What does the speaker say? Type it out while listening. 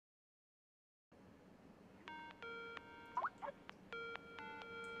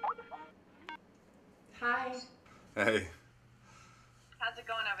Hi. Hey, How's it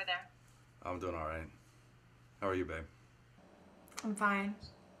going over there? I'm doing all right. How are you, babe? I'm fine.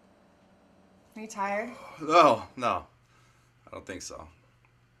 Are you tired? No, I don't think so.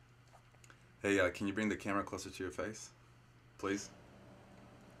 Hey, can you bring the camera closer to your face, please?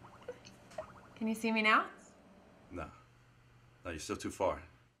 Can you see me now? No, no, you're still too far.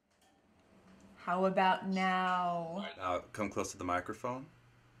 How about now? Now, come close to the microphone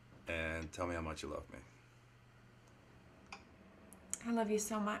and tell me how much you love me. I love you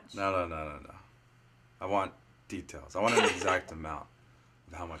so much. No. I want details. I want an exact amount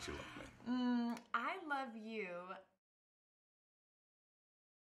of how much you love me. I love you.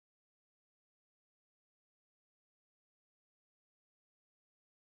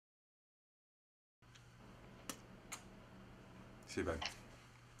 See you, babe.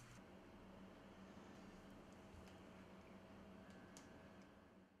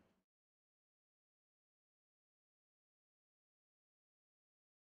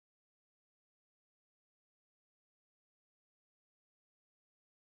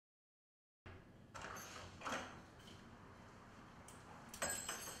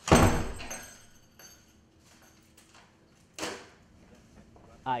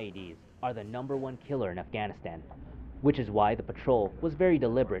 IEDs are the #1 killer in Afghanistan, which is why the patrol was very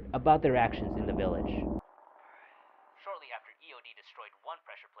deliberate about their actions in the village. Shortly after EOD destroyed one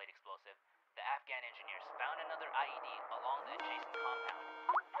pressure plate explosive, the Afghan engineers found another IED along the adjacent compound,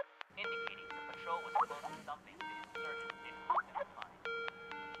 indicating the patrol was close to something the insurgents didn't want them to find.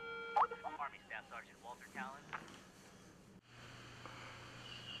 Army Staff Sergeant Walter Talon.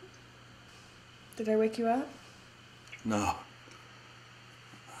 Did I wake you up? No,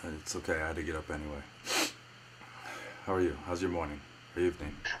 it's okay. I had to get up anyway. How are you? How's your morning or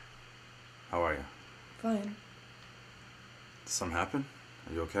evening? How are you? Fine. Did something happen?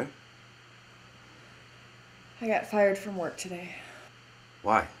 Are you okay? I got fired from work today.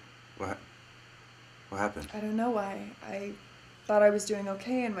 Why? What happened? I don't know why. I thought I was doing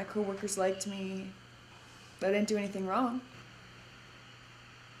okay and my coworkers liked me. I didn't do anything wrong.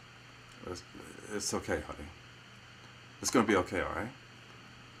 It's okay, honey. It's gonna be okay, all right?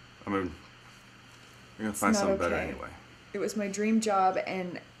 I mean, you're gonna find not something better okay. anyway. It was my dream job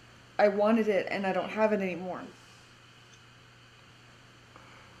and I wanted it and I don't have it anymore.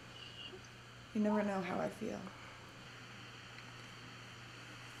 You never know how I feel.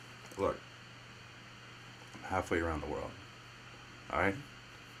 Look, I'm halfway around the world, all right?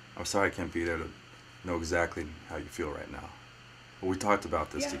 I'm sorry I can't be there to know exactly how you feel right now. But we talked about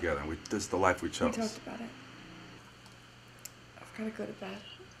this Yeah. together, and this is the life we chose. We talked about it. I've gotta go to bed.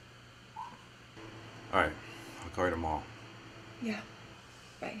 All right, I'll call you tomorrow. Yeah.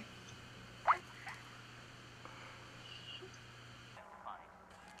 Bye.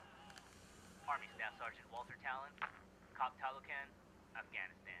 Army Staff Sergeant Walter Talon, Kop Talokan,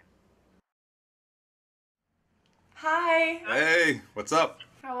 Afghanistan. Hi. Hey, what's up?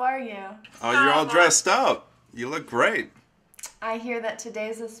 How are you? Oh, you're all dressed up. You look great. I hear that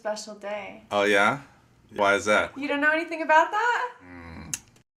today's a special day. Oh, yeah? Why is that? You don't know anything about that?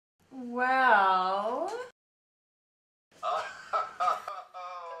 Well...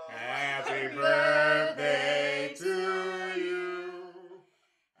 Happy birthday to you.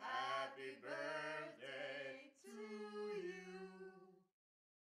 Happy birthday to you.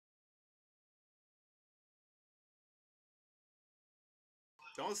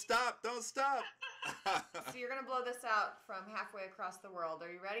 Don't stop, don't stop. So you're gonna blow this out from halfway across the world.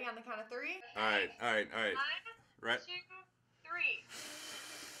 Are you ready on the count of 3? All right. 1, Right. 2, 3.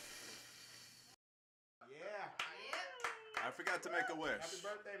 Yeah. I forgot to make a wish. Happy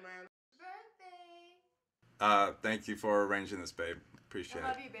birthday, man. Birthday. Thank you for arranging this, babe. Appreciate I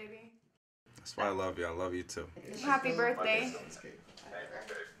love it. you, baby. That's why I love you. I love you too. Happy birthday. Let's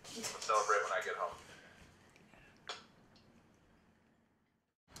celebrate when I get home.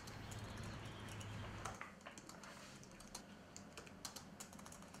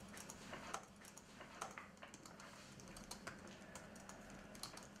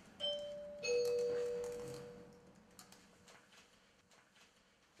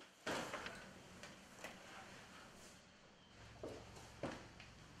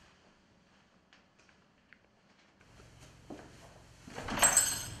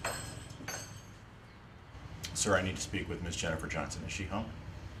 Sir, I need to speak with Miss Jennifer Johnson. Is she home?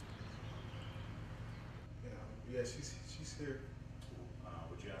 Yeah, she's here.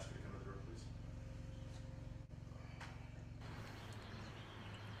 Would you ask her to come to the door, please?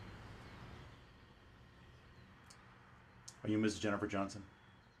 Are you Ms. Jennifer Johnson?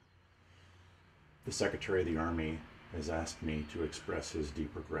 The Secretary of the Army has asked me to express his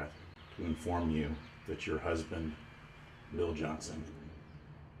deep regret, to inform you that your husband, Bill Johnson,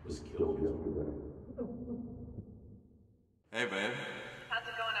 was killed yesterday. Hey, babe. How's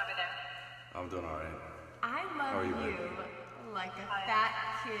it going over there? I'm doing all right. I How are love you, you, babe? like a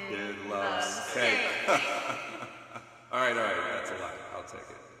fat kid Kid loves cake. All right, that's a lot. I'll take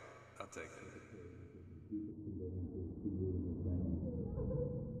it.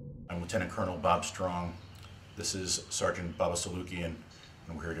 I'm Lieutenant Colonel Bob Strong. This is Sergeant Baba Salukian,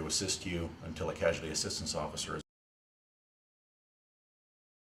 and we're here to assist you until a casualty assistance officer is.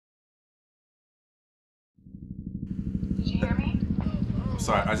 Did you hear me? I'm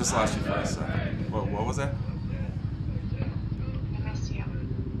sorry, I just lost you for a second. What was that? I miss you.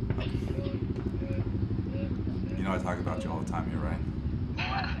 You know I talk about you all the time here, right?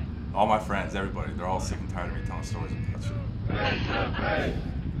 All my friends, everybody, they're all sick and tired of me telling stories about you.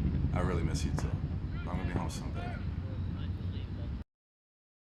 I really miss you too. I'm gonna be home soon, baby.